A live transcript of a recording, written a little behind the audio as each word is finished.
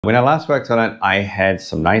When I last worked on it, I had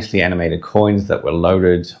some nicely animated coins that were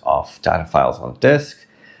loaded off data files on disk,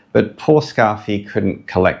 but poor Scarfy couldn't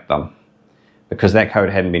collect them because that code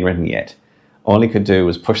hadn't been written yet. All he could do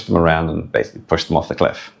was push them around and basically push them off the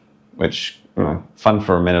cliff, which, fun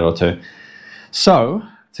for a minute or two. So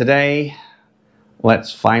today,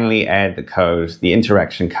 let's finally add the code, the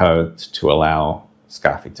interaction code, to allow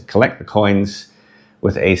Scarfy to collect the coins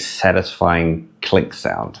with a satisfying clink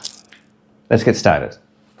sound. Let's get started.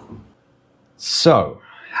 So,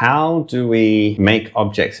 how do we make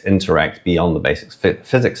objects interact beyond the basic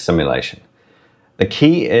physics simulation? The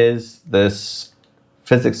key is this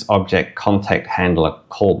physics object contact handler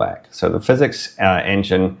callback. So the physics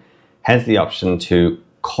engine has the option to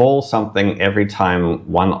call something every time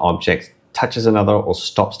one object touches another or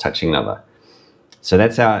stops touching another. So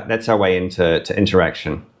that's our way into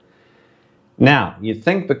interaction. Now, you'd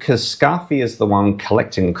think because Scarfy is the one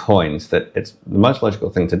collecting the coins that the most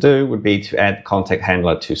logical thing to do would be to add the contact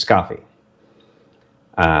handler to Scarfy.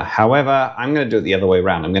 However, I'm going to do it the other way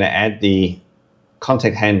around. I'm going to add the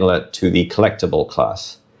contact handler to the collectible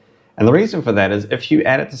class. And the reason for that is if you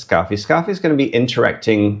add it to Scarfy, Scarfy is going to be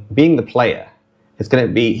interacting, being the player. He's going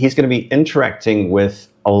to be interacting with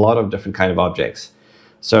a lot of different kind of objects.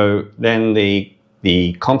 So then the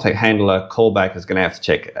contact handler callback is going to have to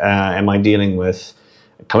check, am I dealing with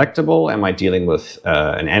a collectible? Am I dealing with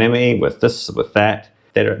an enemy, with this, with that?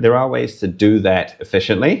 There are ways to do that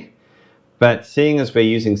efficiently, but seeing as we're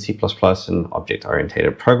using C++ and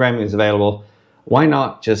object-oriented programming is available, why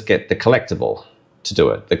not just get the collectible to do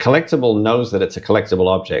it? The collectible knows that it's a collectible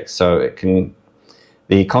object, so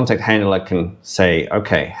the contact handler can say,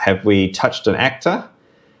 okay, have we touched an actor?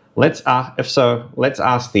 If so, let's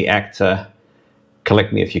ask the actor,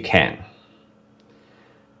 collect me if you can.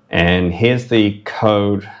 And here's the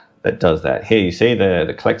code that does that. Here you see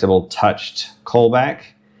the collectible touched callback.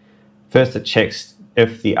 First it checks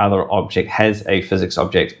if the other object has a physics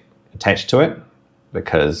object attached to it,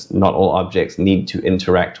 because not all objects need to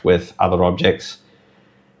interact with other objects.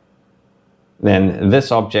 Then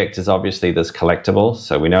this object is obviously this collectible,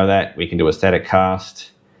 so we know that. We can do a static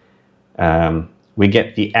cast. We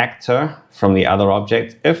get the actor from the other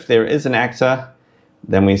object. If there is an actor,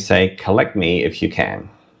 then we say, collect me if you can.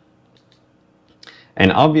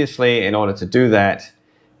 And obviously, in order to do that,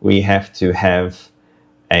 we have to have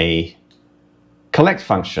a collect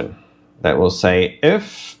function that will say,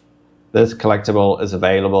 if this collectible is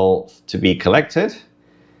available to be collected,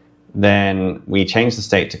 then we change the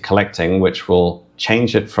state to collecting, which will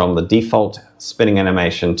change it from the default spinning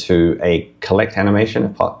animation to a collect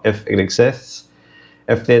animation if it exists.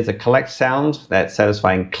 If there's a collect sound, that's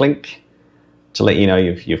satisfying clink, to let you know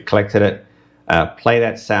you've collected it, play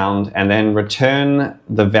that sound, and then return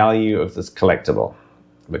the value of this collectible.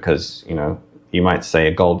 Because, you might say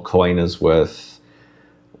a gold coin is worth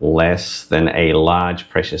less than a large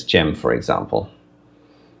precious gem, for example.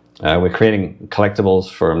 We're creating collectibles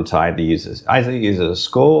for them to either use as a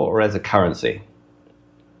score or as a currency.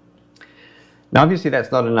 Now, obviously, that's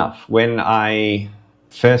not enough. When I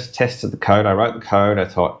first tested the code, I wrote the code, I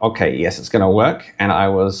thought, okay, yes, it's going to work. And I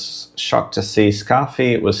was shocked to see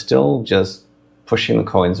Scarfy was still just pushing the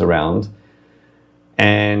coins around.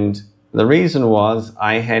 And the reason was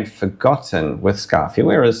I had forgotten with Scarfy.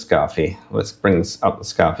 Where is Scarfy? Let's bring up the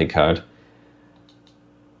Scarfy code.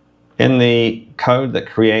 In the code that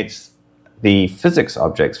creates the physics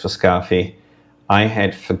objects for Scarfy, I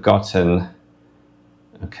had forgotten,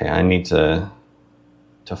 okay, I need to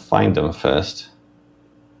find them first.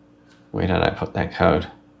 Where did I put that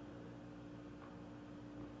code?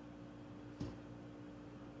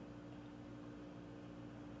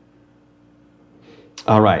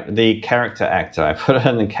 All right, the character actor. I put it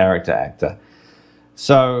in the character actor.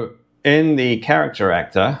 So in the character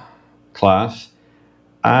actor class,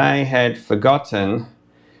 I had forgotten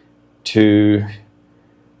to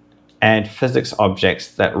add physics objects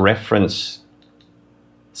that reference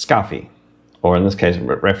Scarfy, or in this case,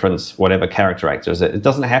 reference whatever character actor is. It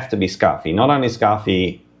doesn't have to be Scarfy. Not only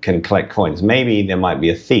Scarfy can collect coins, maybe there might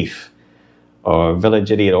be a thief or a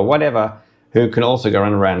village idiot or whatever who can also go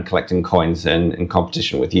around collecting coins in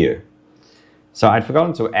competition with you. So I'd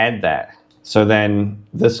forgotten to add that. So then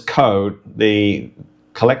this code, the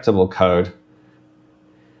collectible code,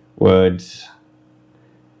 would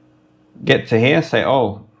get to here, say,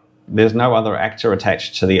 oh, there's no other actor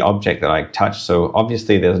attached to the object that I touched, so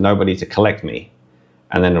obviously there's nobody to collect me,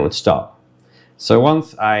 and then it would stop. So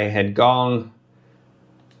once I had gone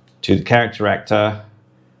to the character actor,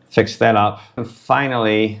 fixed that up, and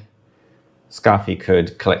finally Scarfy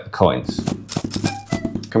could collect the coins,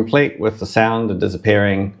 complete with the sound and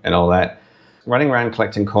disappearing and all that. Running around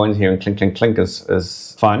collecting coins here in Clink, Clink, Clink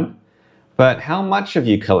is fun, but how much have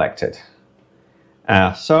you collected?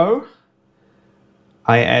 So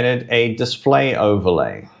I added a display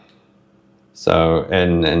overlay. So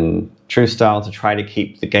in true style, to try to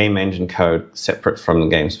keep the game engine code separate from the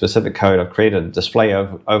game specific code, I've created a display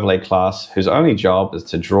overlay class whose only job is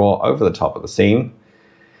to draw over the top of the scene.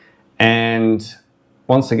 And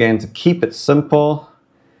once again, to keep it simple,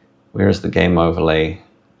 where's the game overlay?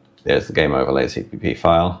 There's the game overlay CPP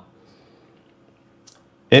file.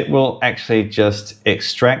 It will actually just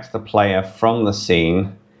extract the player from the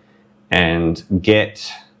scene and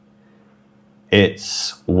get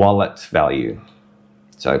its wallet value.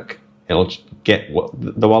 So it'll get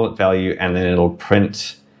the wallet value, and then it'll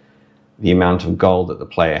print the amount of gold that the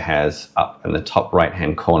player has up in the top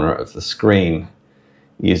right-hand corner of the screen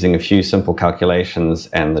using a few simple calculations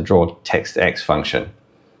and the draw text X function.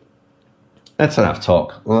 That's enough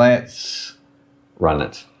talk. Let's run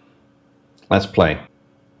it. Let's play.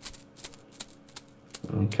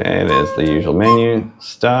 Okay, there's the usual menu,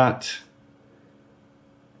 start,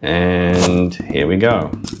 and here we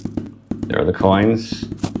go. There are the coins.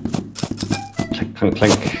 Click, clink,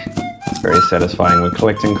 clink. Very satisfying. We're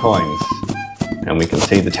collecting coins, and we can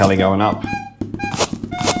see the tally going up.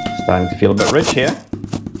 Starting to feel a bit rich here.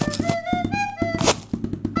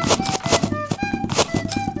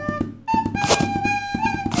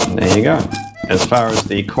 And there you go. As far as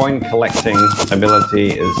the coin collecting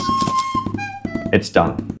ability is, it's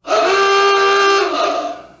done.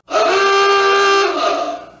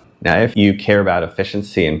 Now, if you care about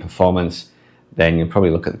efficiency and performance, then you'll probably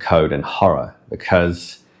look at the code in horror,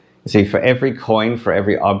 because you see, for every coin, for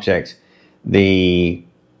every object, the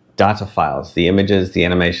data files, the images, the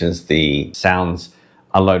animations, the sounds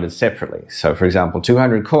are loaded separately. So for example,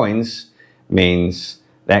 200 coins means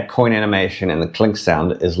that coin animation and the clink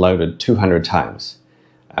sound is loaded 200 times.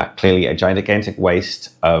 Clearly a gigantic waste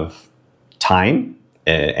of time.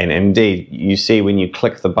 And indeed, you see when you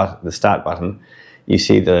click the start button, you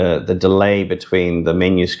see the delay between the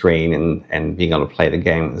menu screen and being able to play the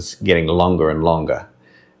game is getting longer and longer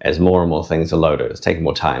as more and more things are loaded. It's taking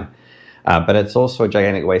more time. But it's also a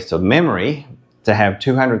gigantic waste of memory to have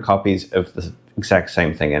 200 copies of the exact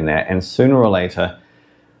same thing in there. And sooner or later,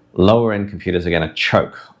 lower end computers are going to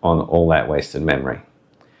choke on all that wasted memory.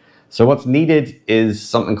 So what's needed is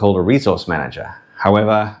something called a resource manager.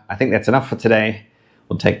 However, I think that's enough for today.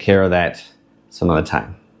 We'll take care of that some other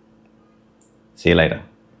time. See you later.